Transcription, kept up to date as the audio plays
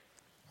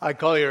I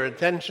call your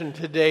attention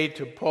today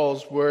to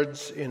Paul's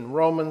words in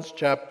Romans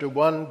chapter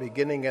 1,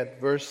 beginning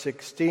at verse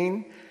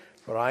 16.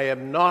 For I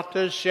am not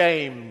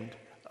ashamed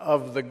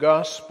of the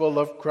gospel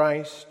of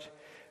Christ,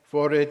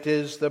 for it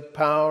is the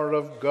power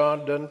of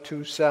God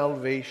unto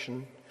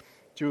salvation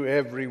to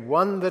every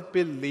one that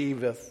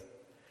believeth,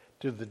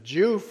 to the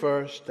Jew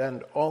first,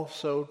 and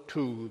also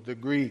to the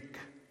Greek.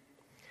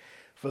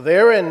 For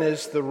therein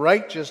is the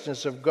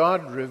righteousness of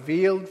God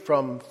revealed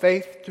from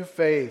faith to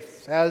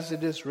faith, as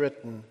it is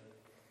written,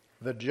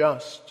 the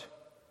just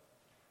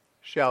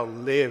shall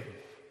live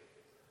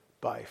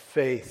by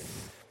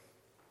faith.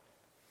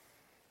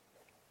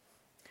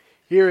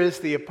 Here is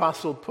the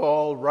Apostle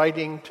Paul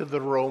writing to the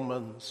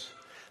Romans.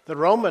 The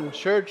Roman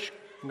church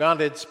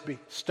got its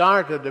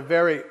start at a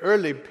very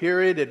early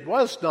period. It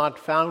was not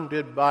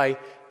founded by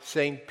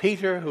St.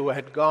 Peter, who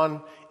had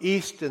gone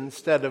east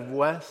instead of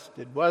west.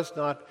 It was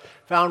not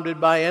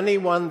founded by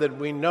anyone that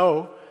we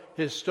know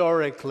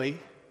historically.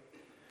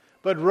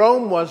 But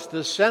Rome was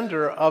the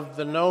center of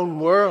the known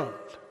world.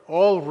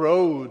 All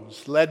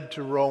roads led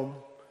to Rome.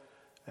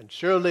 And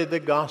surely the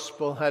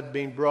gospel had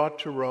been brought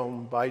to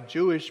Rome by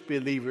Jewish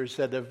believers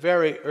at a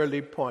very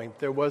early point.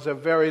 There was a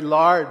very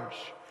large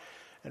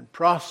and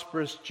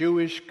prosperous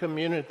Jewish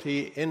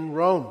community in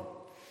Rome.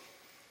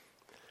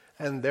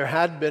 And there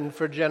had been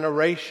for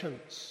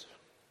generations.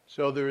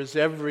 So there is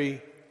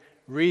every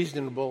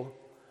reasonable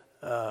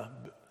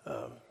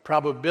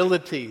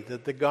probability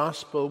that the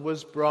gospel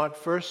was brought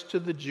first to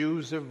the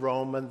Jews of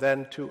Rome and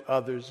then to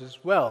others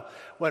as well.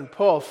 When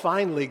Paul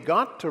finally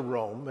got to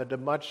Rome at a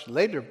much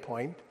later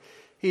point,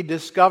 he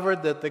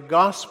discovered that the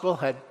gospel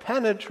had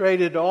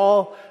penetrated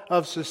all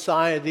of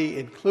society,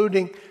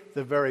 including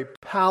the very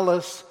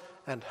palace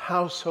and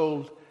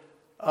household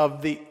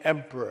of the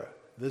emperor,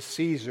 the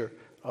Caesar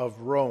of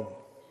Rome.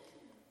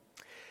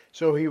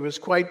 So he was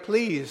quite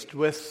pleased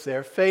with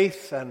their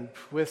faith and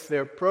with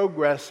their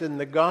progress in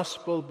the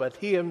gospel, but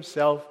he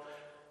himself,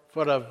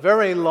 for a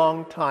very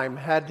long time,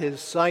 had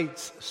his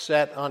sights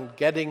set on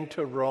getting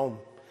to Rome.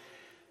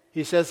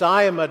 He says,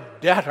 I am a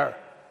debtor.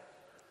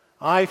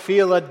 I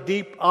feel a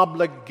deep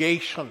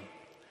obligation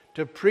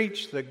to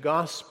preach the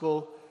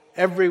gospel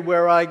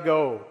everywhere I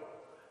go,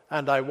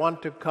 and I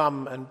want to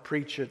come and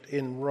preach it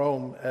in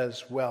Rome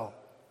as well.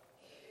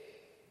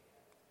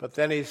 But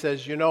then he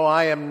says,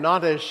 I am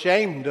not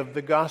ashamed of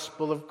the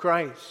gospel of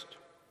Christ.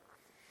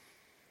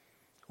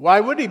 Why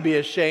would he be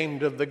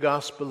ashamed of the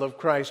gospel of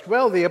Christ?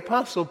 Well, the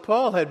Apostle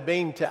Paul had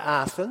been to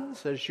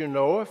Athens, as you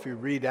know, if you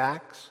read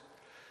Acts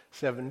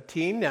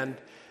 17, and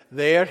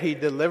there he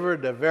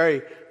delivered a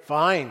very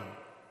fine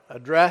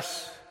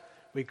address.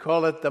 We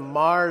call it the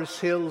Mars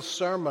Hill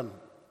Sermon.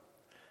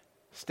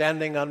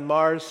 Standing on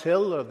Mars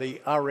Hill, or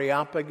the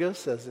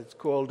Areopagus, as it's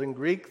called in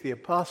Greek, the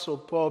Apostle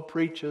Paul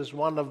preaches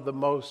one of the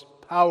most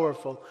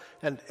powerful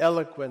and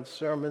eloquent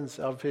sermons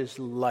of his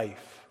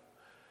life,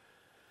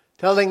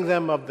 telling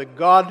them of the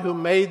God who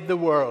made the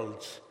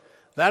worlds.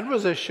 That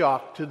was a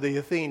shock to the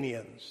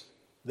Athenians.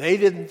 They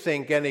didn't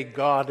think any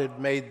God had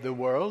made the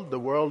world. The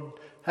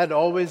world had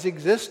always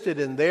existed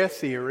in their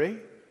theory.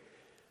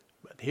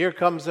 But here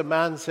comes a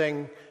man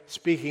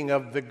speaking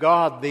of the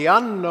God, the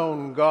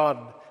unknown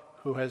God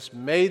who has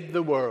made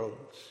the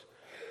worlds.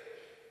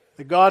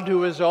 The God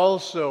who has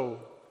also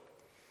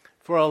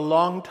for a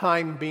long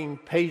time being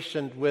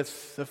patient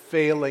with the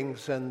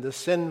failings and the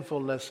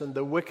sinfulness and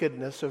the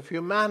wickedness of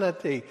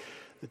humanity.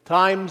 The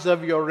times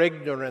of your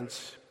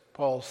ignorance,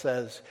 Paul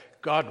says,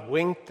 God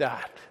winked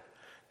at.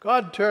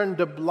 God turned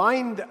a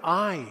blind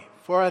eye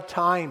for a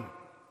time.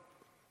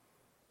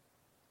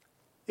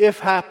 If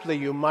haply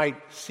you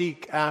might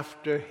seek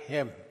after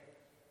him.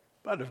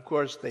 But of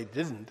course they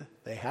didn't.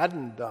 They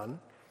hadn't done.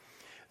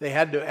 They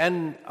had to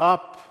end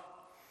up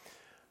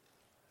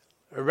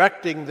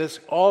erecting this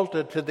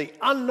altar to the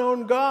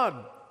unknown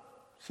God,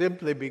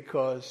 simply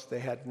because they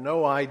had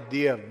no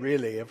idea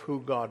really of who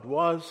God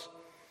was.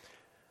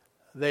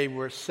 They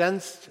were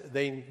sensed,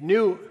 they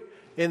knew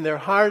in their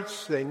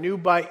hearts, they knew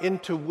by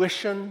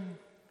intuition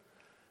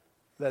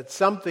that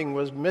something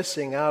was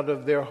missing out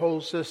of their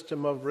whole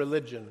system of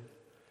religion.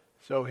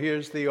 So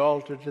here's the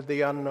altar to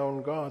the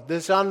unknown God.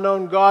 This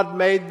unknown God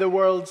made the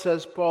world,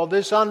 says Paul.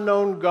 This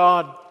unknown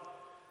God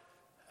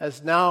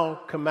has now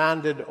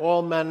commanded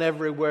all men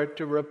everywhere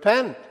to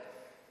repent.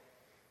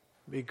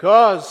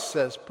 Because,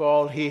 says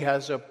Paul, he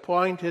has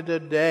appointed a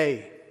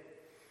day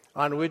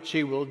on which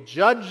he will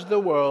judge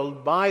the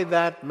world by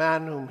that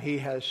man whom he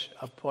has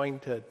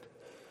appointed,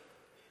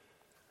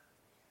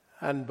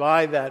 and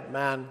by that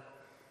man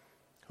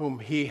whom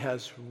he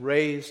has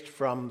raised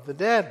from the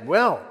dead.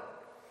 Well,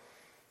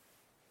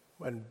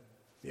 when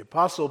the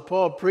Apostle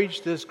Paul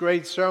preached this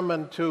great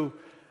sermon to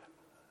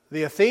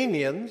the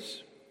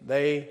Athenians,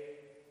 they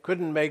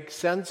couldn't make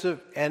sense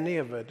of any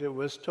of it. It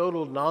was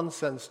total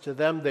nonsense to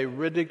them. They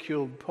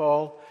ridiculed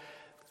Paul.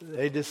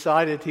 They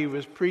decided he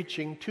was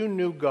preaching two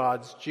new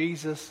gods,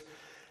 Jesus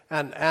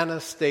and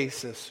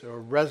Anastasis, or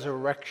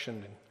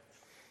resurrection,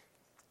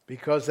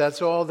 because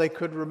that's all they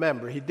could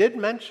remember. He did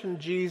mention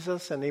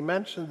Jesus, and he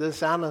mentioned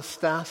this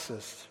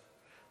Anastasis.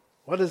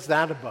 What is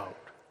that about?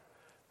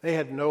 They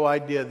had no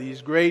idea,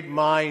 these great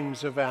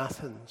minds of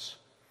Athens.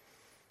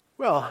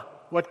 Well,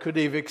 what could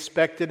he have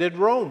expected at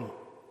Rome?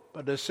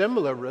 But a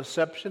similar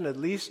reception, at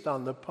least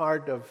on the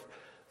part of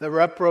the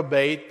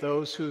reprobate,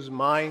 those whose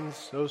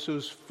minds, those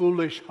whose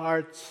foolish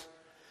hearts,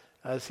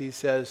 as he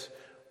says,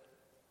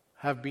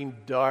 have been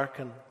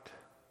darkened.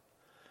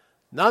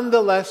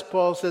 Nonetheless,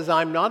 Paul says,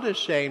 I'm not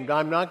ashamed.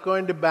 I'm not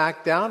going to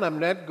back down. I'm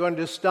not going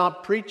to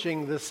stop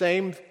preaching the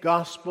same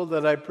gospel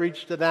that I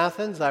preached at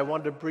Athens. I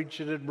want to preach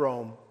it at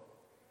Rome.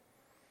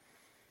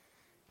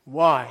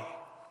 Why?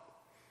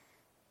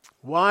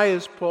 Why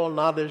is Paul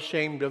not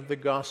ashamed of the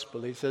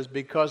gospel? He says,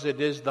 because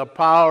it is the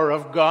power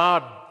of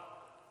God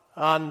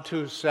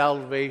unto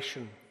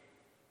salvation.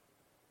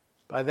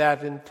 By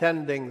that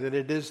intending that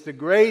it is the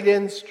great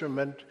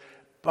instrument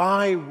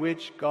by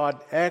which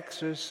God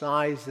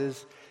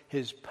exercises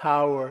his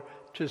power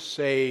to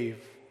save.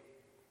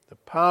 The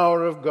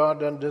power of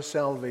God unto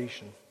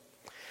salvation.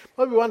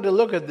 Well, we want to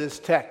look at this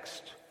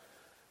text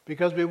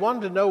because we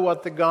want to know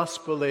what the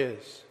gospel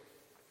is.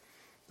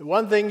 The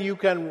one thing you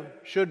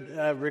should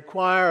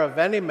require of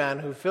any man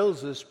who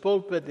fills this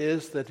pulpit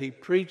is that he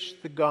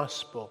preach the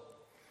gospel.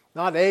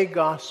 Not a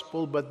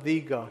gospel, but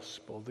the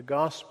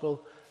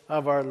gospel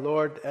of our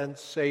Lord and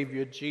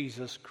Savior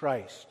Jesus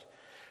Christ.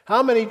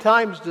 How many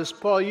times does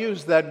Paul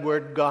use that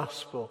word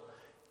gospel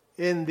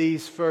in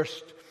these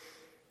first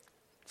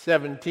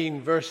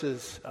 17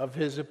 verses of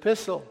his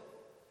epistle?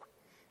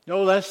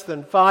 No less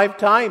than 5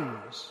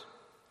 times.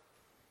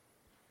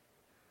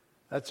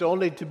 That's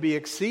only to be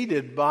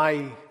exceeded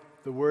by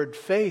the word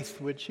faith,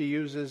 which he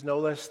uses no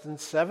less than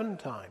 7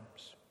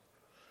 times.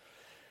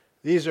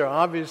 These are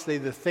obviously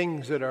the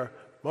things that are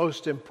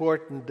most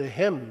important to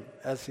him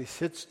as he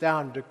sits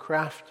down to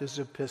craft his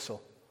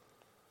epistle.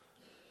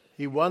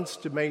 He wants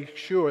to make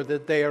sure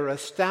that they are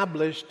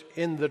established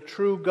in the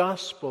true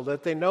gospel,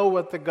 that they know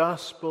what the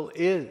gospel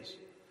is,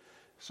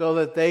 so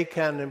that they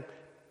can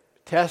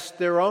test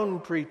their own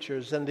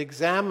preachers and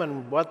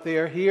examine what they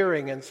are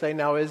hearing and say,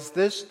 now, is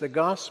this the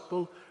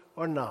gospel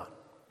or not?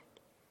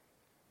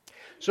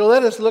 So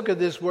let us look at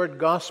this word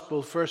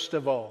gospel first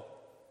of all.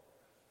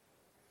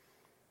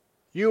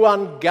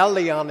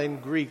 Euangelion in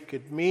Greek,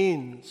 it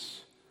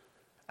means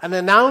an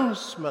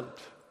announcement.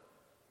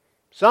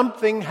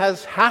 Something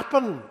has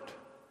happened.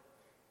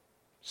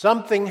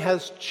 Something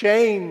has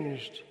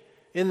changed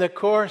in the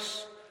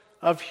course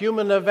of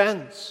human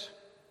events.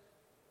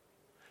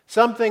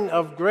 Something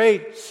of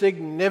great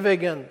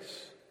significance,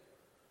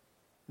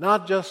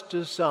 not just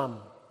to some,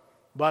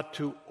 but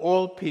to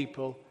all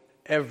people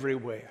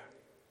everywhere.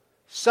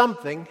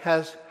 Something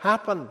has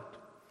happened.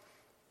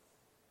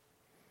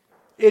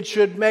 It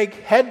should make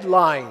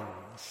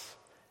headlines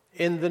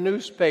in the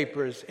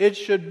newspapers. It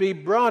should be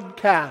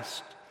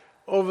broadcast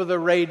over the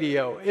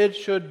radio. It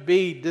should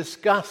be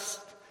discussed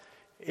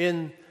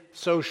in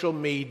social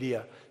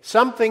media.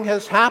 Something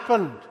has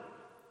happened.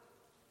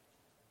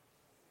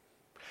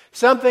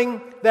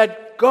 Something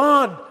that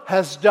God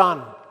has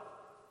done,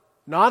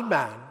 not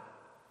man.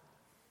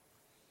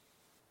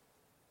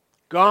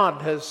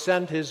 God has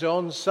sent his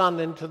own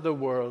Son into the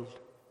world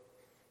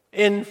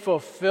in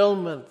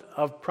fulfillment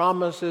of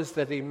promises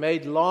that he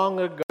made long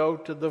ago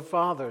to the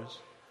fathers.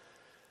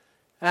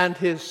 And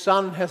his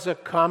Son has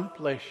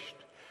accomplished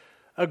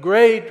a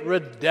great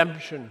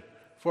redemption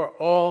for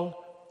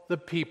all the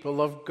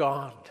people of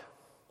God.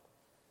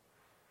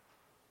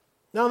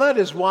 Now that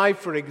is why,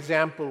 for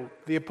example,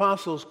 the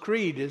Apostles'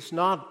 Creed is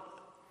not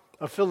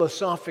a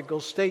philosophical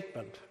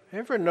statement.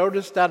 Ever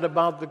noticed that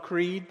about the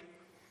Creed?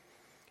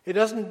 It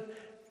doesn't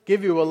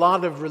give you a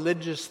lot of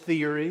religious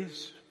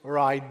theories or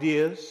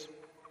ideas.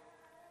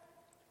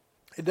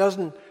 It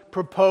doesn't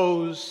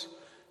propose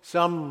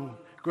some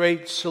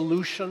great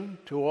solution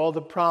to all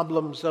the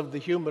problems of the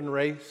human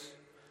race.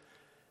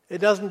 It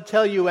doesn't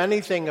tell you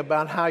anything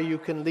about how you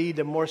can lead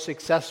a more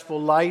successful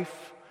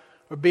life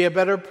or be a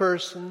better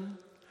person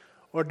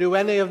or do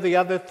any of the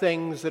other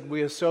things that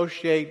we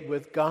associate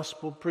with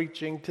gospel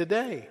preaching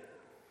today.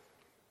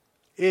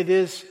 It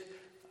is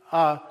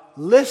a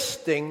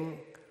listing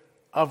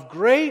of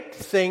great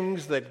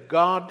things that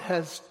God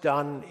has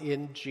done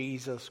in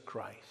Jesus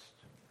Christ.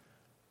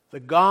 The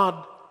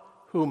God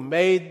who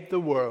made the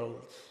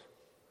worlds.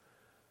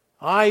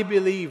 I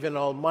believe in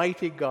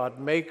Almighty God,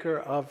 maker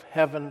of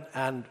heaven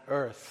and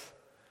earth.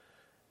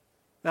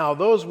 Now,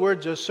 those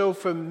words are so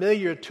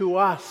familiar to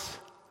us,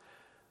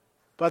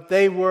 but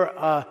they were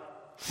a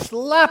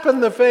slap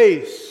in the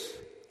face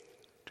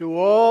to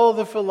all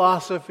the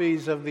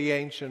philosophies of the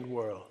ancient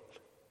world.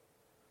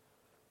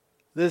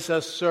 This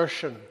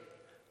assertion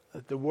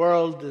that the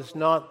world does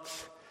not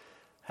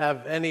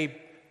have any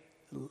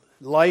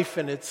life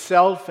in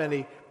itself,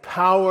 any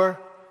power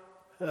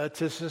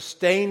to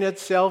sustain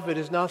itself. It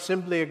is not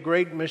simply a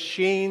great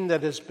machine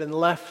that has been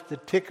left to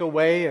tick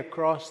away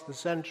across the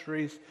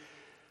centuries.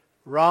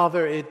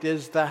 Rather, it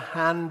is the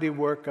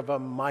handiwork of a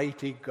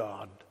mighty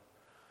God.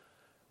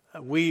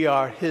 We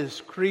are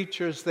his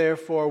creatures,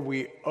 therefore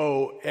we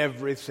owe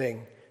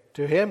everything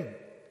to him.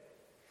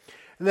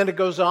 And then it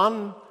goes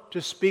on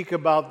to speak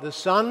about the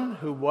Son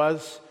who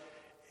was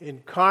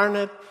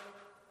incarnate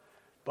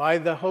by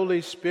the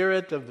Holy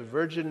Spirit of the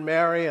Virgin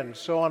Mary, and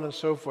so on and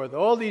so forth.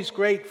 All these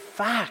great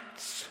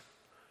facts,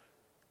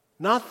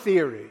 not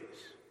theories.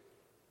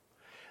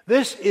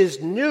 This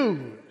is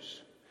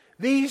news.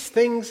 These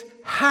things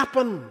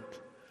happened.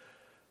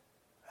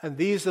 And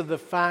these are the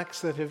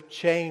facts that have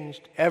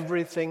changed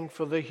everything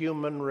for the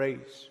human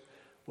race.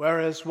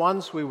 Whereas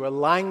once we were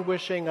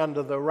languishing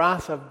under the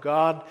wrath of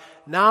God,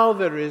 now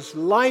there is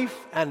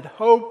life and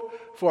hope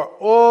for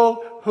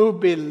all who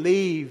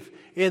believe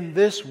in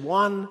this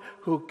one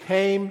who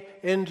came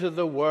into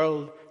the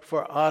world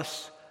for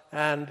us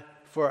and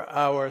for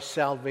our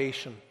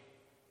salvation.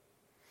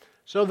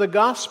 So the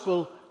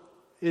gospel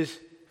is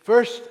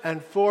first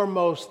and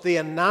foremost the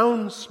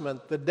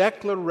announcement, the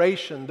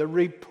declaration, the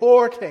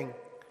reporting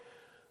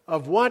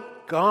of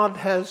what God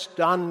has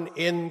done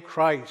in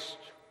Christ.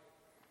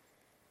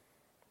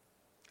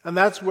 And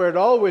that's where it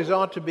always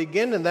ought to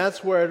begin, and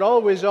that's where it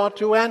always ought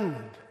to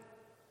end.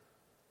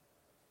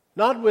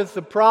 Not with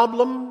the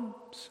problems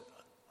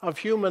of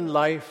human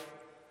life,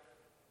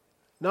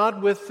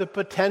 not with the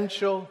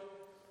potential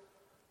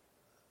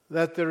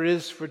that there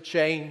is for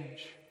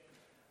change,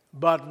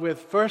 but with,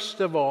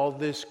 first of all,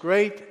 this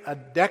great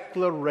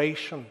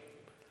declaration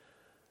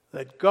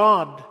that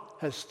God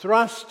has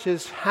thrust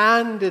his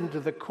hand into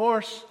the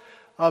course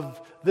of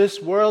this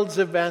world's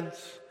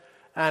events,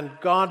 and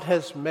God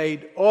has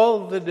made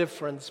all the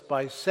difference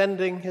by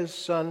sending his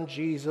Son,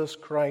 Jesus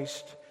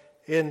Christ,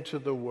 into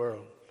the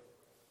world.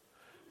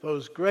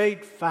 Those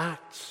great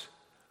facts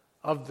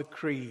of the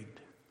Creed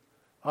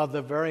are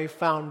the very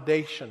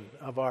foundation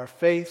of our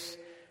faith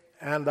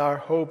and our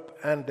hope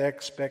and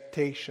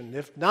expectation.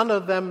 If none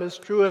of them is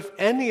true, if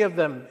any of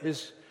them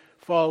is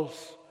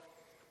false,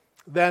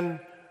 then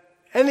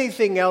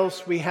anything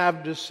else we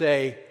have to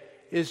say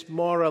is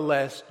more or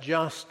less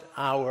just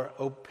our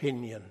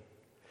opinion.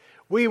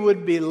 We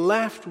would be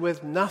left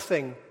with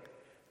nothing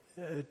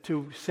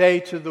to say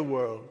to the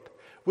world.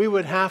 We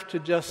would have to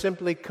just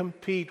simply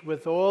compete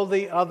with all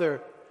the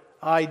other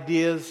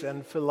ideas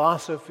and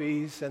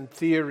philosophies and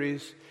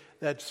theories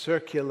that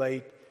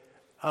circulate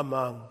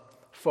among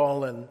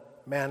fallen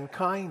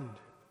mankind.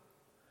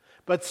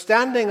 But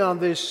standing on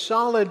this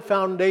solid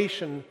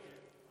foundation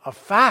of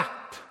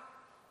fact,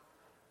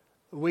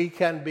 we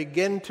can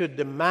begin to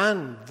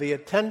demand the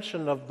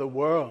attention of the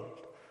world.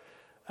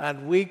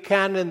 And we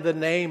can, in the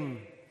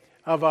name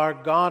of our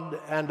God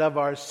and of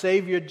our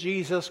Savior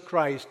Jesus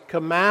Christ,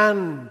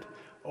 command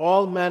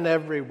all men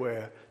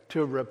everywhere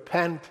to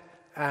repent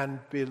and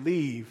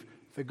believe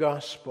the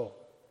gospel.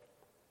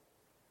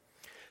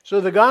 So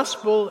the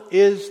gospel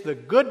is the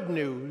good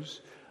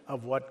news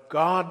of what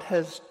God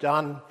has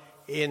done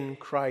in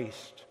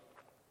Christ.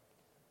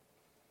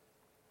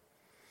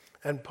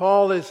 And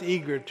Paul is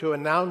eager to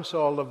announce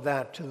all of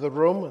that to the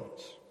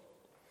Romans,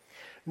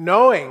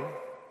 knowing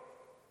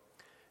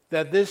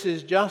that this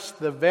is just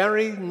the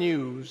very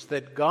news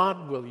that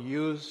God will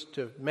use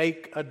to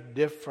make a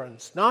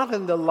difference, not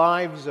in the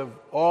lives of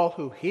all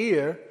who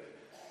hear,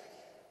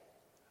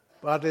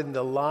 but in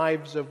the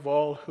lives of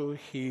all who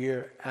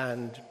hear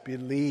and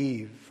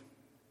believe.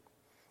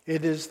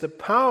 It is the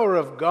power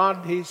of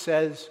God, he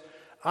says,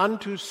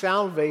 unto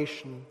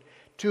salvation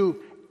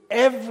to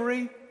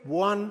every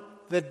one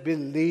that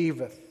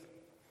believeth,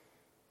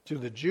 to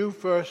the Jew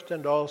first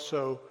and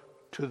also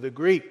to the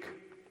Greek.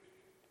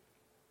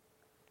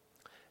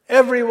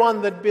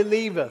 Everyone that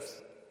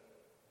believeth.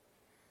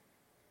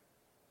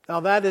 Now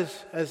that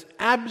is as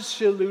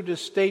absolute a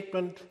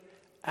statement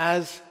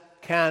as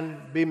can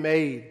be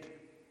made.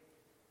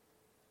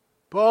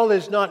 Paul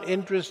is not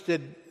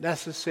interested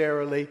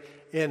necessarily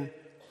in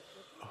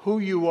who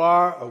you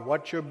are or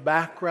what your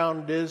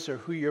background is or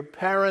who your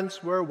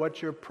parents were,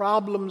 what your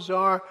problems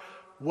are,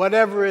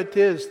 whatever it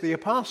is. The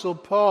Apostle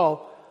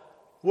Paul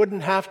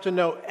wouldn't have to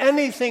know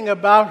anything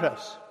about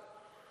us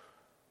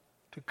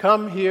to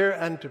come here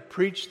and to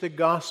preach the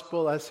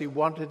gospel as he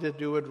wanted to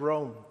do at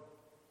Rome,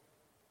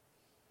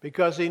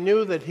 because he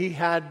knew that he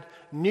had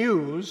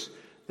news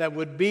that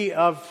would be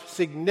of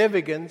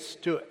significance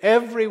to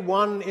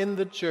everyone in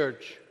the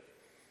church,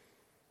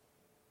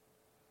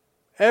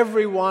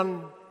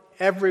 everyone,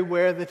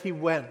 everywhere that he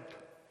went.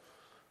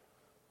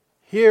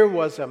 Here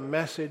was a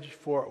message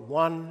for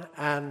one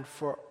and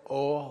for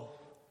all.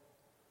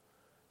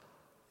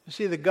 You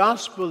see, the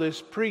gospel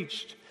is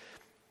preached.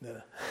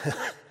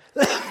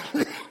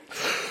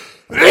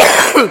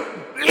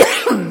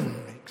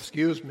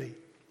 Excuse me.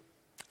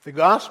 The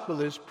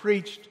gospel is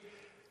preached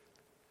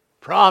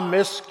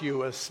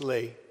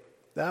promiscuously.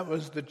 That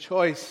was the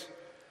choice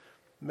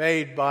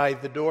made by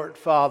the Dort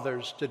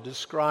Fathers to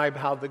describe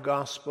how the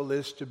gospel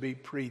is to be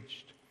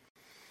preached.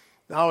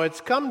 Now,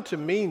 it's come to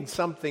mean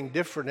something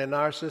different in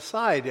our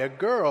society. A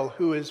girl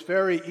who is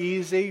very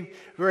easy,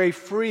 very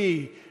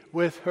free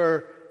with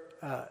her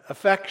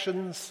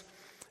affections,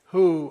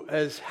 who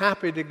is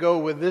happy to go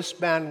with this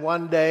man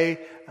one day,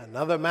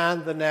 another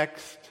man the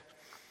next,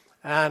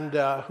 and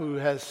who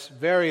has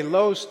very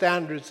low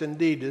standards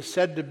indeed, is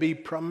said to be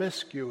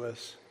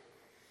promiscuous.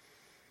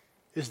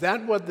 Is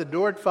that what the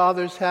Dort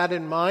Fathers had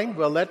in mind?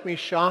 Well, let me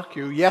shock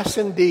you. Yes,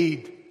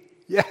 indeed.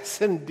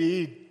 Yes,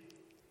 indeed.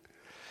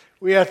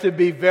 We have to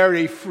be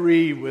very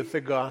free with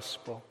the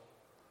gospel.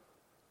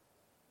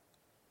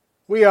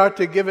 We are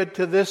to give it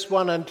to this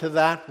one and to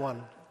that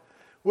one.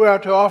 We are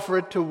to offer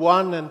it to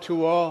one and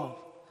to all.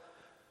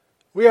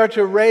 We are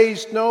to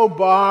raise no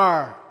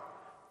bar,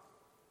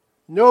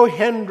 no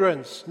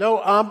hindrance, no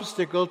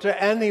obstacle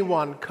to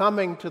anyone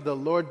coming to the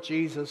Lord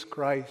Jesus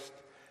Christ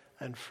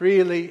and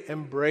freely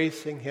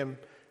embracing Him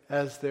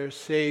as their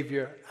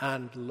Savior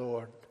and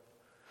Lord.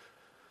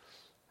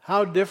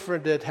 How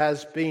different it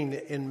has been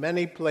in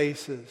many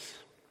places.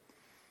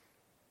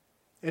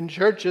 In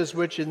churches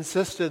which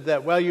insisted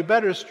that, well, you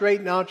better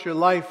straighten out your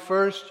life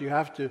first. You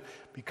have to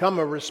become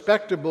a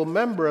respectable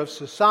member of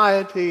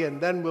society, and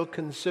then we'll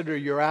consider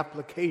your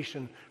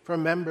application for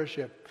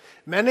membership.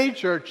 Many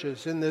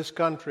churches in this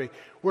country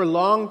were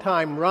long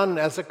time run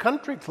as a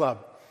country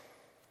club.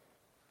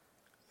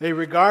 They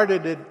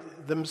regarded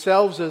it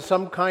themselves as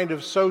some kind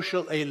of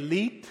social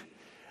elite,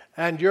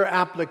 and your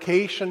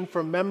application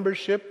for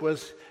membership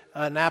was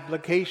an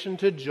application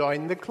to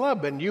join the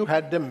club, and you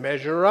had to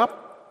measure up.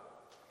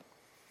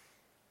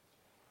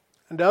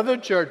 And other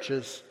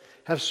churches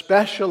have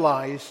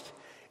specialized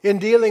in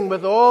dealing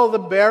with all the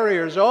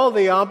barriers, all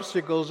the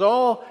obstacles,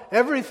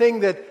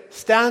 everything that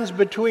stands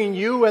between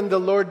you and the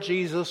Lord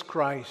Jesus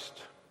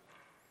Christ,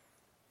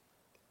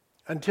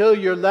 until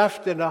you're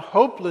left in a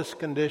hopeless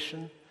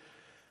condition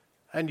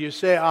and you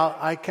say,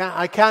 I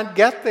can't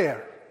get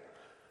there.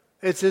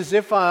 It's as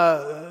if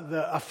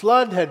a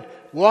flood had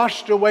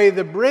washed away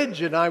the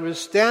bridge, and I was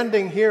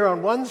standing here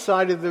on one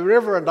side of the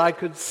river and I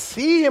could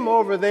see Him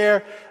over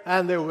there,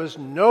 and there was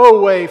no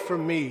way for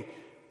me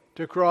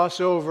to cross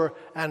over,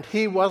 and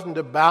He wasn't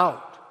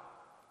about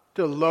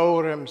to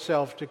lower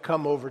Himself to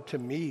come over to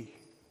me.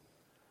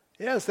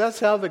 Yes, that's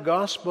how the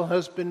gospel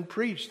has been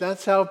preached.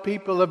 That's how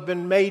people have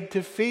been made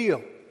to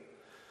feel,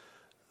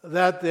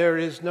 that there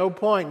is no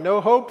point, no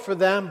hope for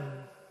them.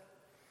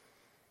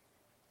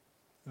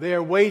 They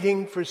are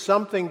waiting for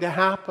something to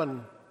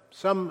happen,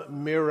 some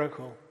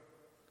miracle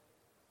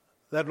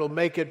that will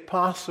make it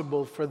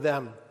possible for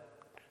them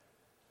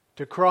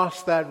to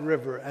cross that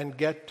river and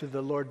get to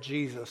the Lord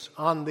Jesus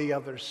on the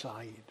other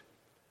side.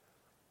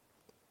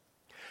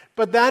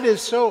 But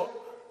that's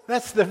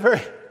the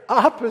very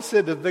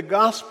opposite of the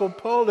gospel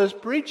Paul is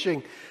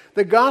preaching.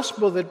 The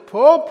gospel that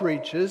Paul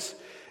preaches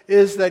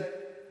is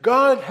that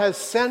God has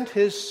sent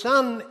His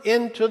Son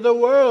into the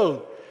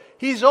world.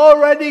 He's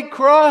already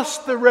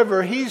crossed the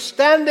river. He's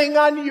standing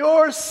on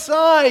your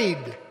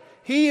side.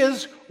 He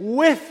is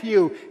with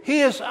you.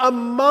 He is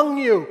among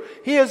you.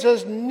 He is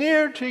as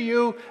near to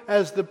you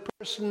as the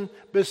person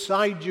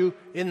beside you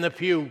in the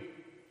pew.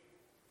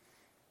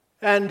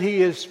 And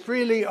He is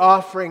freely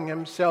offering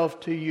Himself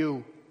to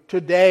you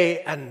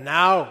today and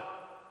now.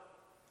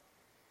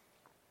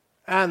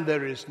 And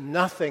there is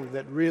nothing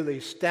that really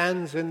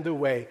stands in the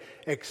way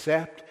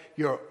except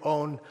your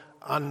own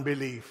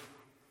unbelief.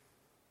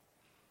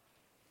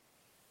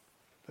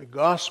 The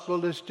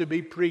gospel is to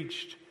be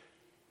preached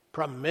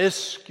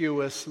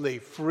promiscuously,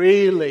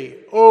 freely,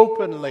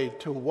 openly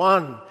to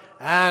one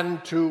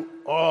and to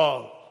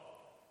all.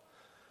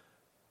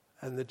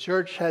 And the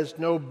church has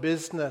no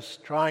business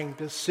trying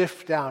to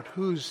sift out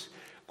who's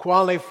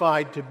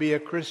qualified to be a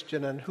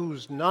Christian and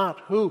who's not,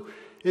 who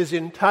is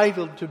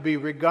entitled to be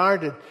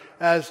regarded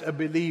as a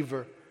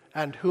believer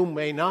and who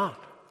may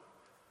not.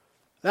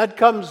 That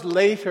comes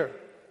later.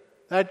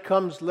 That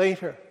comes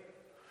later.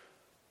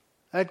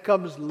 That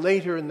comes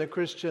later in the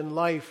Christian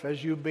life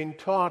as you've been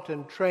taught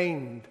and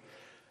trained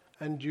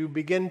and you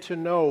begin to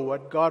know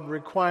what God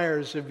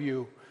requires of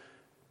you.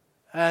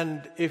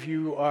 And if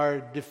you are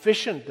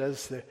deficient,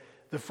 as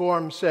the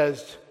form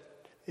says,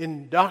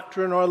 in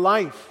doctrine or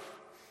life,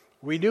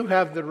 we do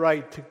have the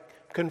right to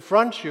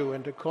confront you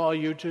and to call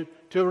you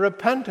to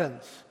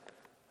repentance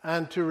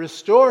and to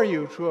restore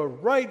you to a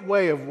right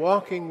way of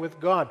walking with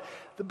God.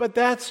 But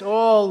that's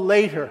all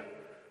later.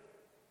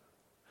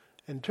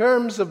 In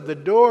terms of the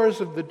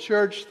doors of the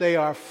church, they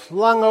are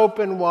flung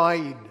open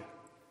wide.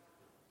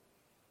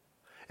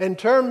 In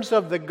terms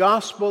of the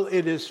gospel,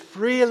 it is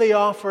freely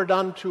offered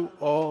unto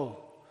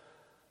all.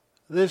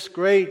 This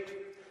great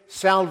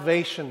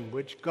salvation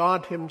which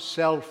God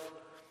Himself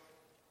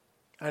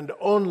and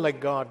only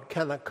God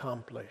can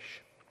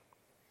accomplish.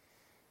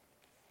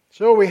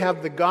 So we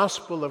have the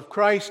gospel of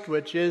Christ,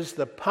 which is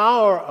the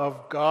power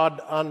of God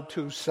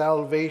unto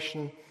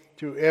salvation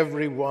to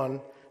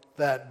everyone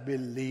that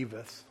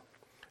believeth.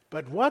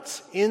 But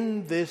what's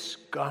in this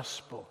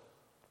gospel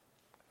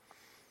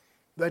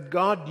that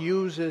God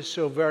uses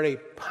so very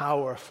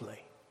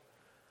powerfully?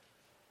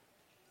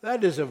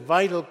 That is a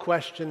vital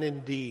question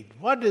indeed.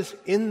 What is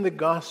in the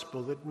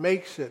gospel that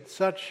makes it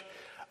such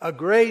a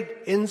great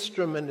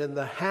instrument in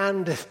the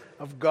hand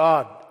of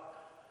God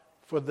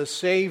for the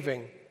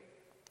saving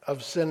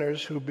of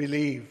sinners who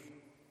believe?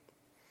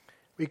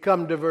 We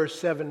come to verse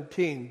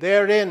 17.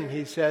 Therein,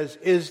 he says,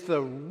 is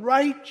the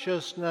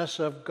righteousness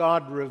of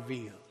God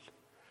revealed.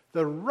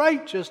 The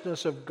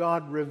righteousness of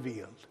God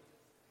revealed.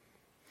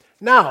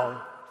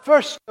 Now,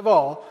 first of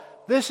all,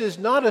 this is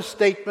not a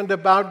statement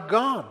about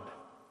God.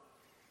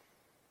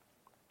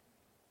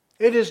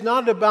 It is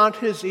not about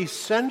his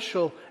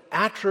essential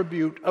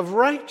attribute of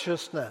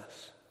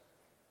righteousness.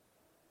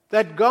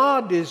 That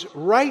God is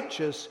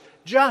righteous,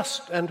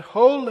 just, and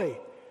holy,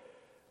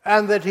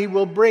 and that he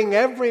will bring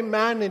every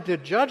man into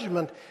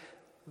judgment.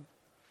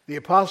 The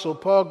Apostle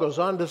Paul goes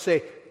on to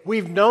say,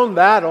 we've known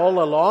that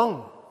all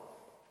along.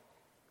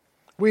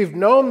 We've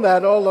known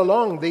that all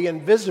along. The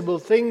invisible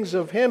things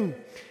of him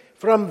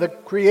from the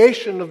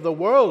creation of the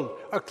world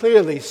are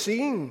clearly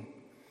seen,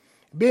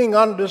 being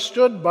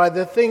understood by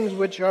the things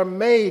which are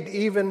made,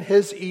 even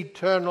his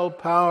eternal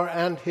power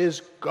and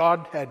his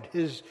Godhead,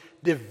 his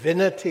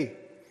divinity.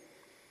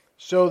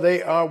 So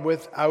they are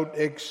without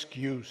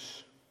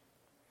excuse.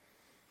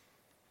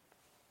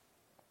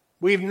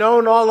 We've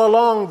known all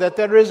along that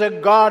there is a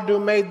God who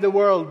made the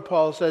world,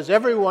 Paul says.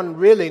 Everyone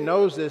really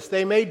knows this.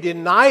 They may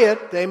deny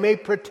it. They may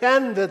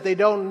pretend that they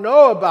don't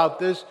know about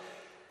this.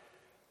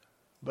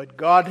 But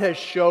God has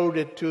showed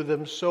it to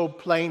them so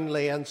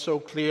plainly and so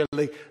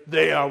clearly,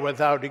 they are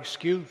without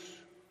excuse.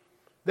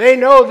 They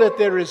know that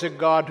there is a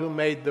God who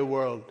made the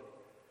world.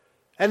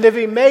 And if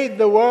he made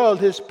the world,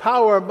 his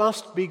power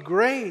must be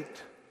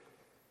great.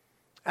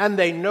 And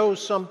they know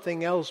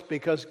something else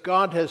because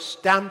God has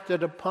stamped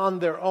it upon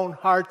their own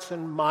hearts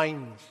and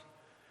minds.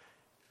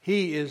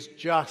 He is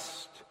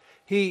just.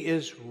 He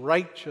is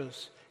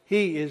righteous.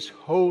 He is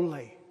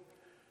holy.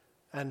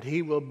 And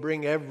he will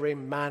bring every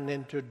man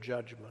into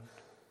judgment.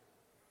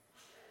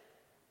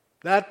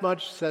 That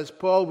much, says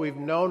Paul, we've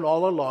known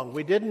all along.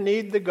 We didn't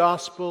need the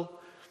gospel.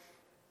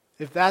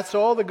 If that's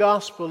all the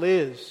gospel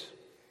is,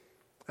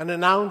 an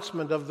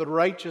announcement of the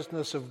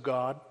righteousness of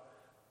God,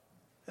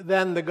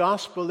 then the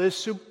gospel is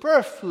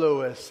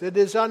superfluous. It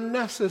is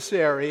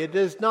unnecessary. It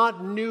is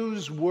not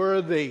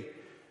newsworthy.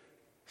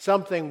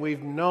 Something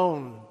we've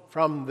known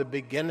from the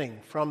beginning,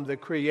 from the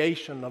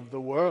creation of the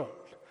world.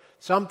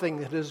 Something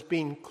that has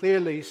been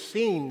clearly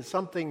seen,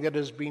 something that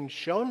has been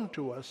shown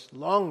to us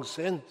long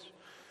since.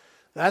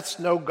 That's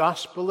no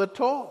gospel at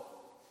all.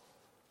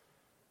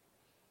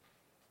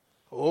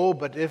 Oh,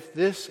 but if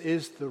this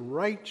is the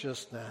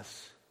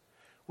righteousness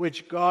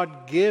which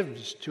God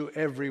gives to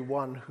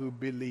everyone who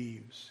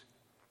believes,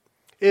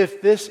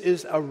 if this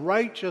is a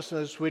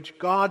righteousness which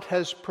God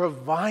has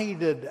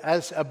provided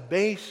as a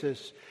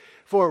basis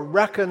for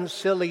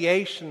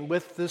reconciliation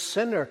with the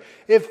sinner,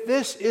 if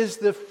this is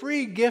the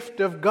free gift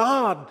of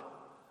God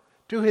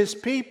to his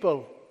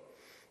people,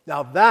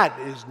 now that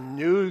is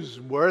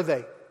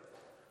newsworthy.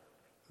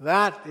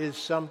 That is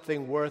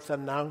something worth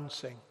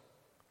announcing.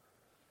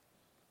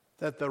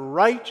 That the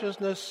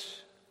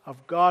righteousness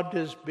of God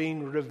has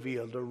been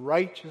revealed. A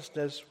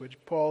righteousness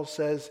which Paul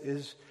says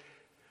is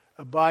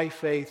by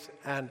faith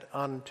and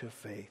unto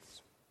faith.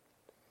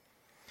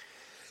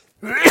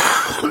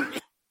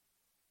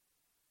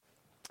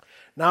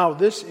 Now,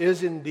 this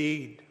is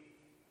indeed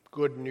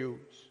good news.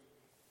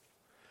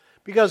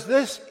 Because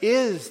this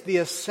is the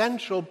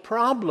essential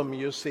problem,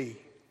 you see.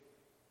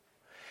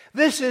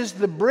 This is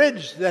the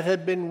bridge that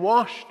had been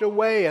washed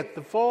away at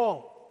the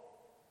fall.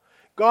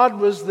 God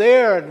was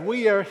there and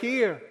we are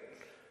here.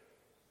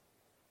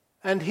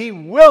 And he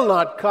will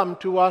not come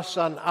to us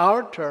on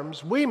our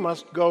terms. We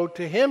must go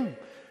to him.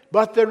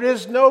 But there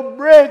is no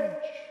bridge.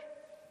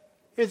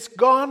 It's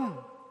gone.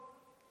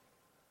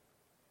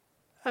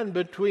 And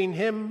between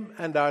him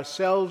and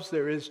ourselves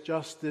there is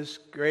just this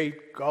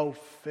great gulf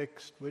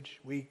fixed which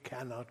we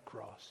cannot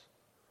cross.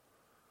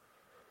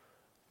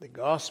 The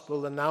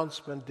gospel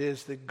announcement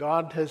is that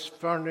God has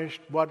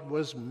furnished what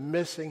was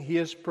missing. He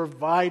has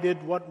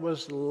provided what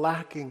was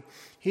lacking.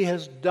 He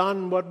has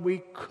done what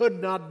we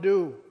could not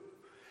do.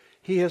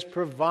 He has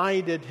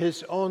provided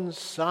his own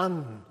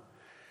Son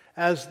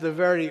as the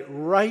very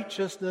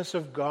righteousness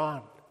of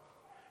God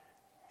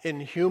in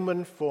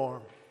human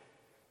form.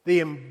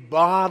 The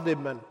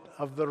embodiment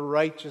of the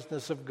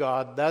righteousness of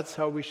God. That's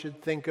how we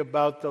should think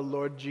about the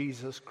Lord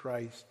Jesus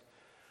Christ.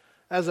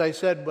 As I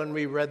said when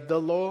we read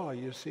the law,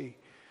 you see.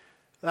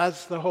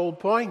 That's the whole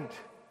point.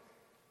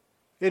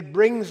 It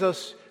brings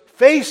us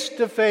face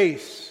to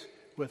face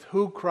with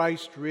who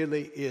Christ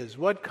really is.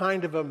 What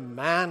kind of a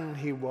man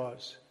he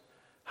was.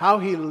 How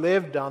he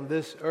lived on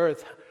this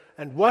earth.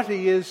 And what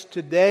he is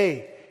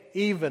today,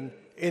 even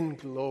in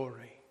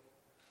glory.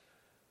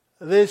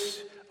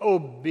 This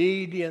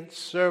obedient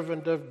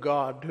servant of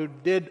God who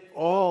did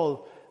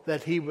all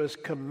that he was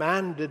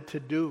commanded to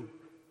do.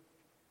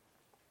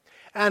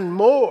 And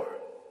more.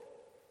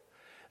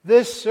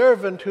 This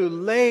servant who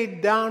laid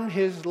down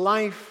his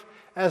life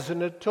as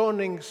an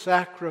atoning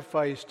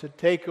sacrifice to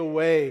take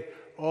away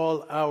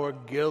all our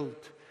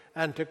guilt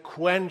and to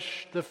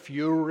quench the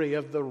fury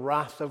of the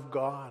wrath of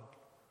God.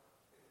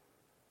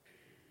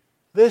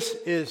 This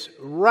is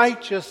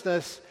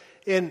righteousness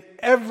in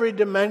every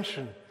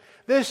dimension.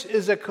 This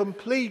is a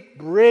complete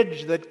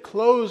bridge that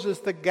closes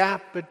the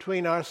gap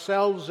between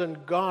ourselves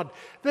and God.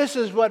 This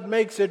is what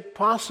makes it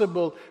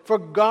possible for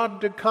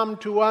God to come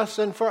to us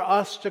and for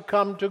us to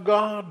come to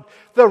God.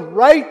 The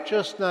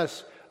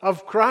righteousness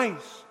of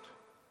Christ.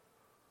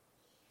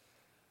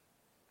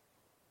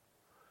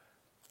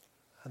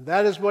 And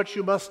that is what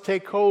you must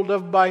take hold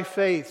of by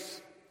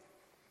faith.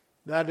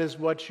 That is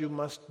what you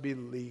must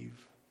believe.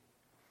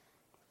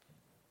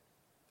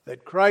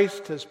 That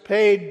Christ has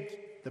paid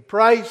the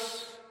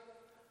price.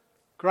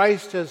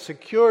 Christ has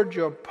secured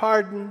your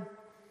pardon.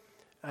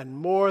 And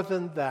more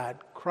than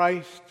that,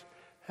 Christ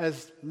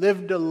has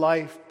lived a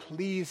life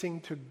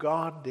pleasing to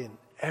God in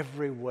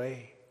every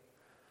way.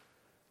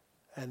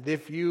 And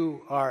if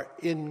you are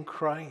in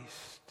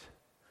Christ,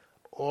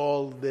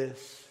 all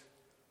this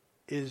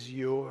is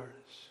yours.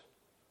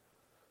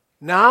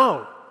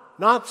 Now,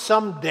 not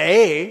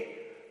someday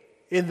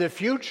in the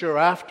future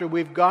after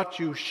we've got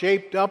you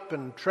shaped up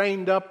and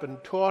trained up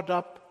and taught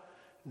up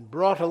and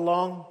brought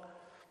along.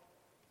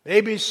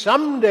 Maybe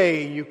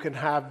someday you can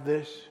have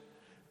this,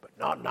 but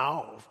not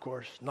now, of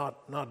course,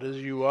 not as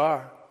you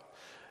are.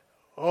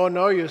 Oh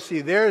no, you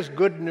see, there's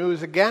good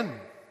news again.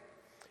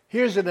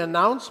 Here's an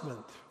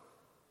announcement.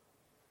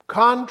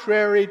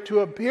 Contrary to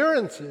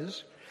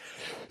appearances,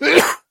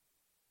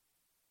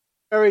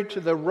 contrary to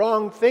the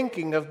wrong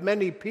thinking of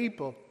many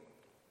people,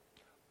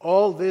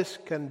 all this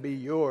can be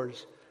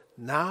yours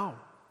now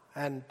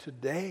and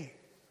today.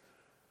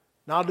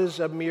 Not as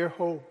a mere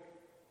hope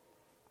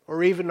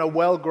or even a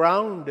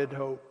well-grounded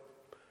hope,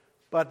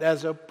 but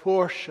as a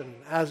portion,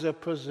 as a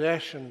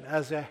possession,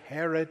 as a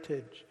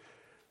heritage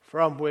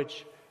from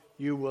which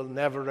you will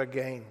never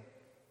again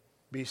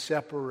be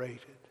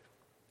separated.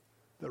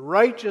 The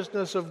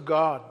righteousness of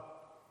God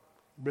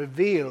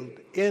revealed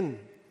in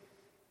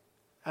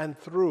and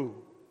through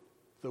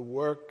the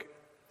work,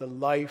 the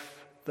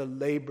life, the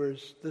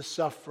labors, the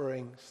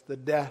sufferings, the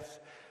death,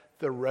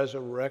 the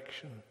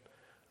resurrection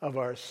of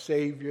our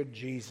Savior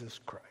Jesus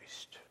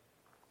Christ.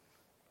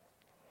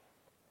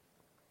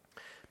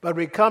 But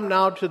we come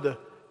now to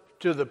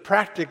the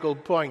practical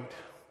point.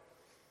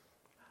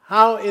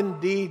 How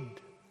indeed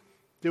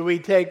do we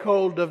take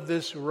hold of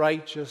this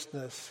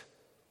righteousness?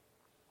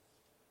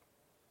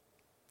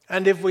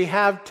 And if we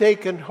have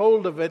taken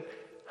hold of it,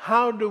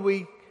 how do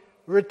we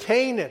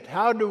retain it?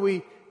 How do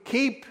we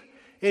keep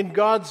in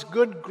God's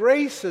good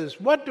graces?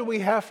 What do we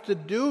have to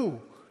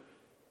do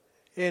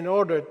in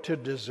order to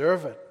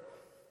deserve it?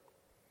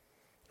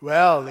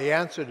 Well, the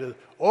answer to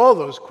all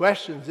those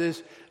questions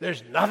is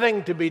there's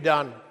nothing to be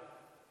done.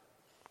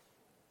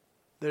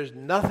 There's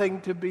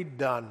nothing to be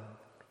done.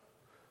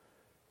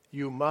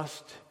 You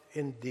must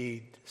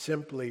indeed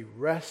simply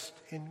rest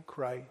in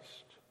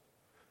Christ.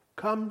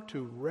 Come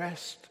to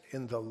rest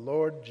in the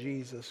Lord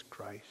Jesus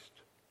Christ.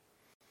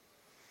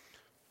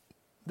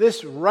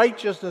 This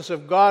righteousness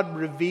of God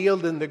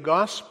revealed in the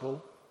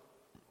gospel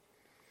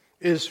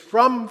is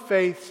from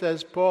faith,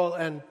 says Paul,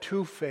 and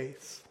to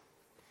faith.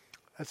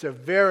 That's a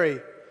very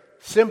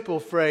simple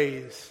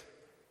phrase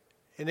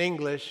in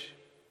English.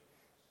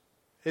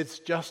 It's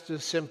just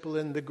as simple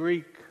in the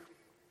Greek.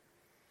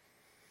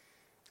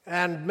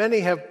 And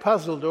many have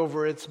puzzled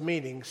over its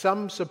meaning.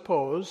 Some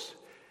suppose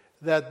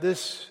that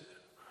this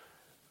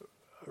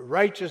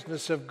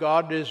righteousness of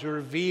God is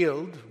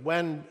revealed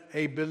when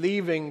a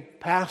believing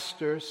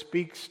pastor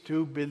speaks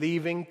to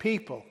believing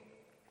people.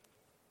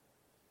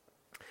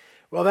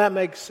 Well, that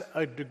makes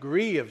a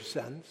degree of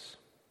sense.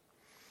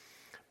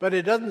 But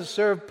it doesn't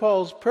serve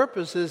Paul's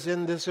purposes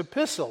in this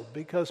epistle,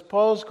 because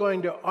Paul's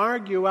going to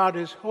argue out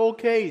his whole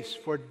case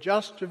for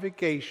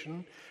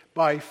justification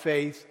by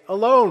faith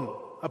alone,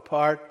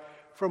 apart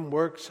from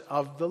works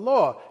of the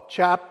law.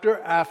 Chapter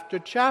after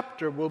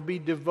chapter will be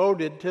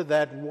devoted to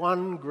that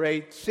one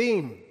great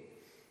theme.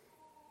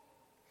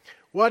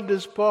 What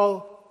does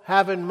Paul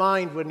have in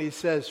mind when he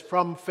says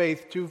from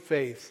faith to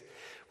faith?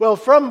 Well,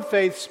 from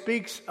faith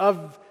speaks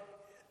of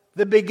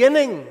the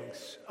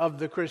beginnings of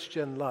the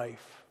Christian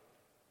life.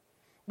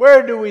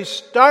 Where do we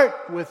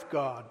start with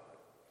God?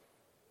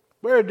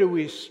 Where do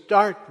we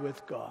start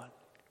with God?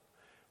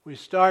 We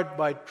start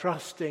by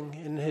trusting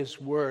in His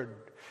Word,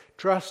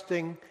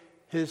 trusting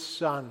His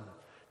Son,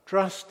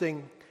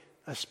 trusting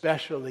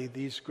especially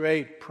these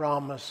great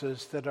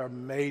promises that are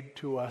made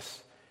to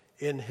us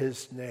in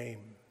His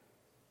name.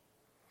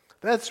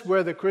 That's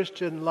where the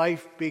Christian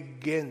life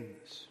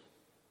begins.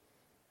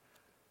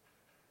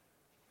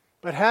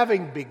 But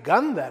having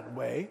begun that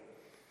way,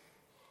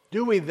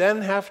 do we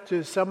then have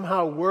to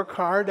somehow work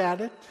hard at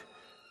it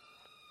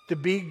to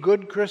be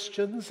good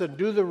Christians and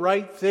do the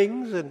right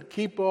things and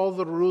keep all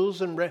the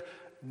rules?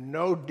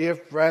 No, dear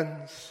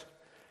friends.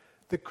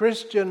 The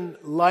Christian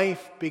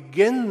life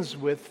begins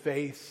with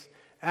faith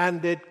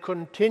and it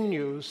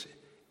continues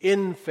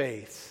in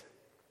faith.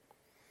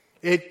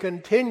 It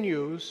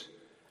continues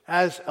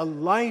as a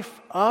life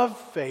of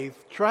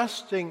faith,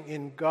 trusting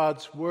in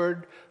God's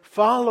Word,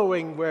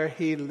 following where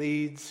He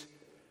leads,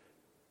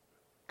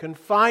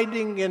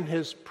 confiding in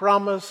His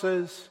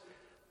promises,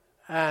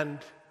 and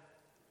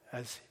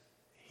as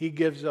He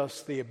gives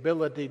us the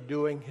ability,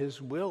 doing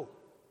His will.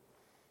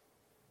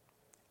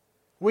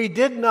 We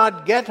did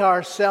not get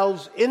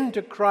ourselves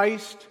into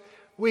Christ.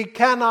 We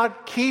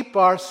cannot keep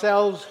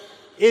ourselves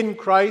in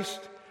Christ.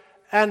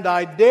 And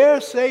I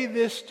dare say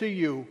this to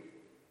you.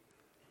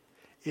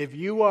 If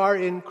you are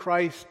in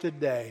Christ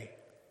today,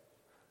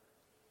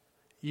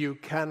 you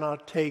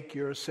cannot take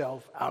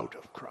yourself out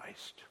of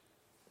Christ,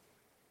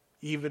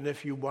 even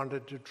if you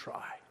wanted to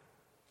try.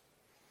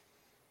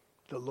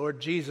 The Lord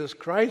Jesus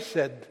Christ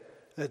said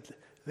that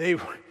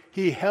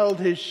he held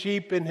his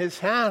sheep in his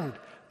hand.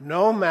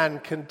 No man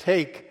can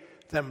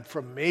take them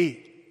from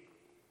me.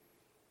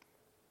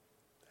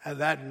 And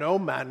that no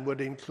man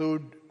would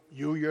include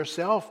you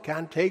yourself,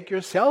 can't take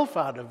yourself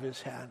out of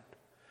his hand.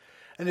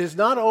 And it's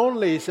not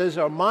only, he says,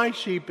 are my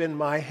sheep in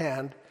my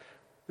hand,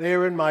 they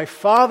are in my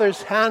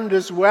Father's hand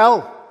as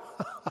well.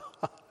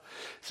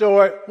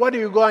 So what are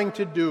you going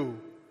to do?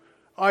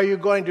 Are you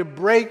going to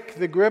break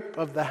the grip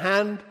of the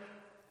hand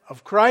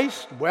of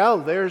Christ? Well,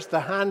 there's the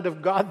hand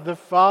of God the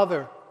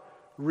Father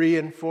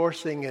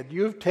reinforcing it.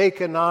 You've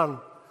taken on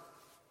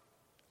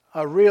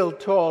a real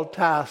tall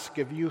task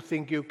if you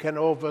think you can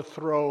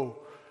overthrow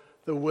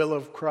the will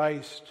of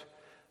Christ,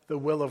 the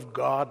will of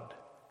God,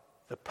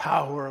 the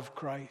power of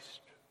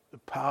Christ, the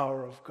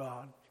power of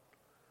God.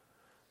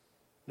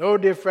 No,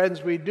 dear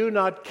friends, we do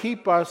not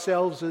keep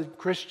ourselves as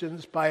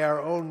Christians by our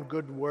own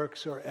good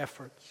works or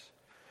efforts.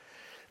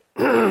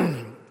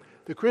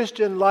 The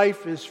Christian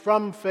life is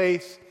from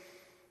faith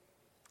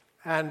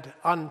and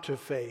unto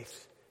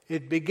faith.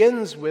 It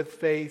begins with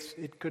faith,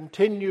 it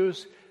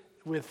continues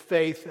with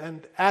faith,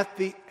 and at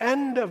the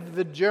end of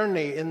the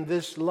journey in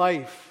this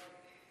life,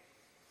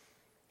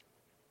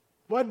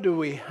 what do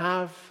we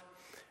have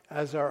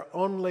as our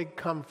only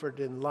comfort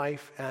in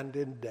life and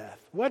in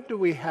death? What do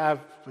we have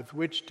with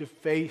which to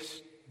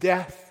face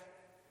death,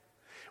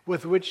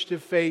 with which to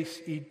face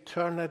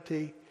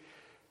eternity?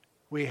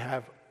 We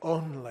have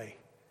only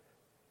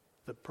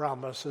the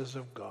promises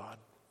of God.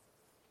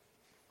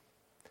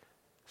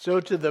 So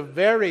to the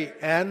very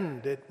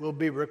end, it will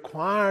be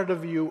required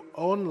of you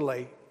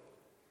only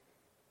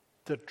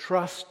to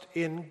trust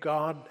in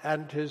God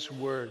and His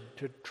Word,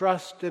 to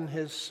trust in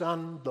His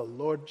Son, the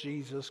Lord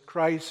Jesus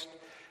Christ,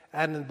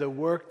 and in the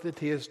work that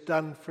He has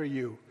done for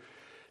you,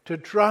 to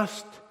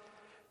trust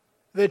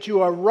that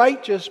you are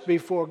righteous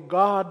before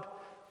God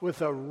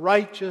with a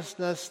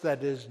righteousness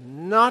that is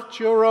not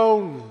your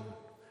own,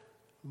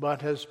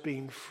 but has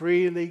been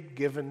freely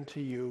given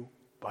to you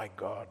by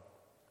God.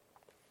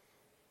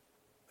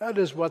 That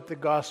is what the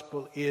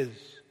gospel is.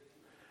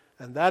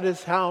 And that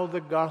is how the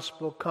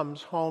gospel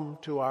comes home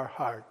to our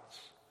hearts.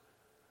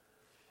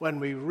 When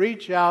we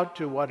reach out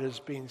to what has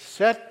been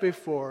set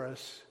before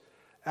us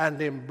and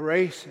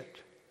embrace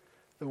it,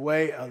 the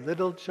way a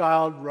little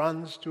child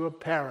runs to a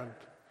parent,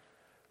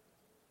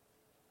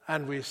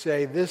 and we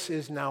say, "This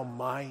is now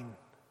mine.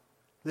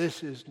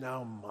 This is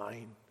now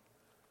mine."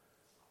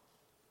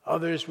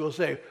 Others will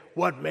say,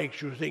 "What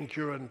makes you think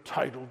you're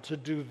entitled to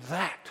do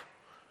that?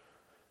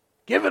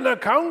 Give an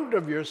account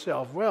of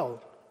yourself."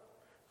 Well,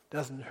 it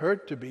doesn't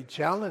hurt to be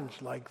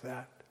challenged like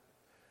that.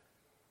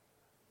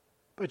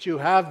 But you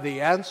have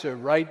the answer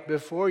right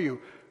before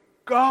you.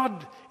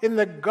 God, in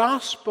the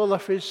gospel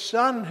of His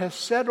Son, has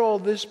set all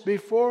this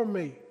before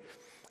me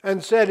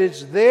and said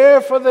it's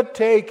there for the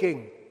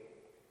taking.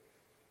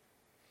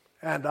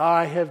 And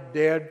I have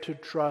dared to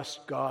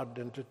trust God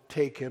and to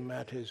take Him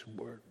at His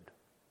word.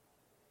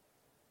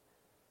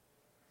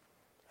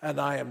 And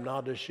I am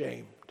not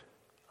ashamed.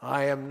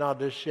 I am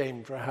not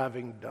ashamed for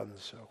having done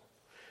so.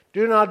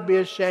 Do not be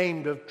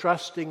ashamed of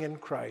trusting in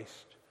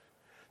Christ.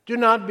 Do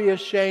not be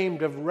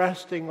ashamed of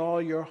resting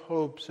all your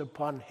hopes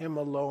upon Him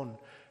alone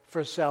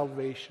for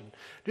salvation.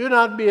 Do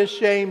not be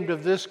ashamed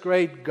of this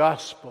great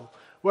gospel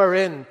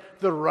wherein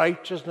the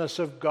righteousness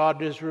of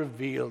God is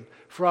revealed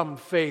from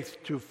faith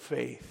to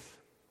faith.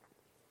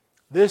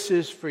 This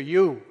is for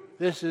you.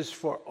 This is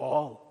for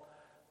all.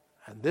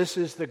 And this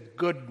is the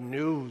good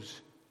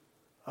news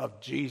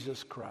of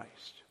Jesus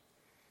Christ.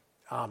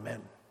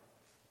 Amen.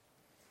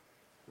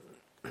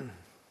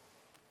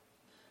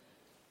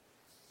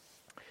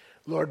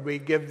 Lord, we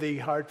give Thee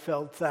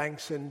heartfelt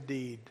thanks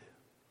indeed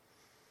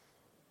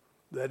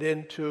that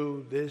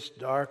into this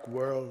dark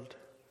world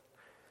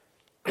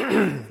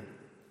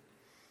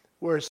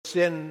where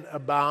sin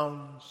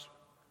abounds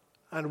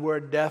and where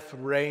death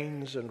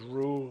reigns and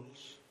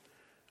rules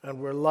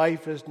and where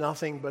life is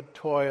nothing but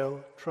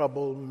toil,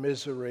 trouble,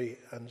 misery,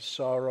 and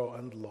sorrow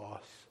and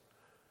loss,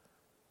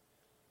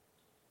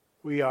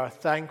 we are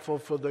thankful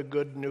for the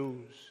good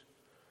news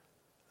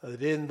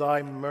that in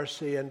Thy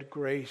mercy and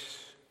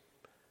grace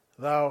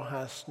Thou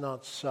hast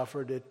not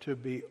suffered it to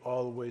be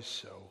always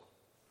so,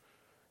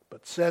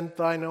 but sent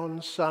Thine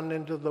own Son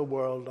into the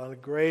world on a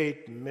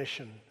great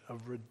mission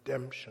of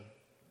redemption,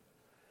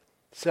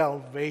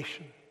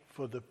 salvation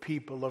for the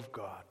people of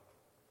God.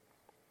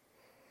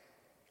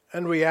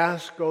 And we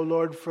ask, O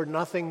Lord, for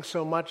nothing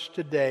so much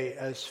today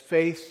as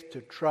faith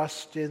to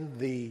trust in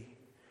Thee,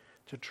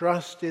 to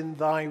trust in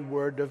Thy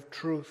word of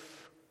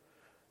truth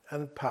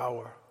and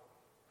power,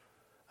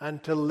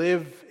 and to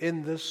live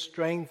in the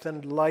strength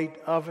and light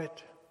of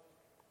it,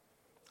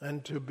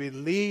 and to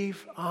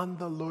believe on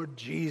the Lord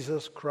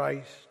Jesus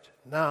Christ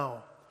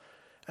now,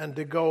 and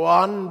to go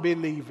on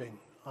believing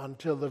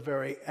until the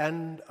very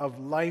end of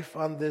life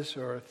on this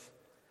earth,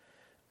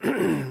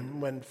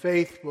 when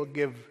faith will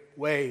give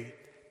way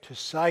to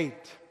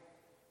sight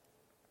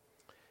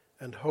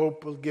and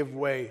hope will give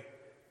way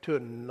to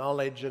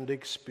knowledge and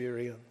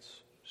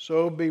experience.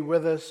 So be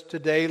with us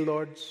today,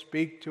 Lord.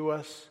 Speak to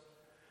us.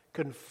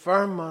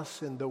 Confirm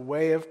us in the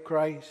way of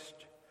Christ.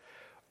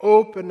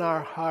 Open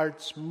our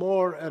hearts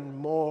more and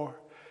more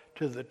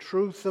to the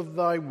truth of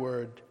thy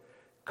word.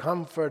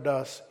 Comfort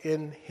us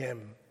in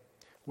him.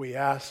 We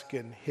ask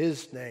in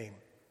his name.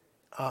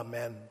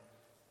 Amen.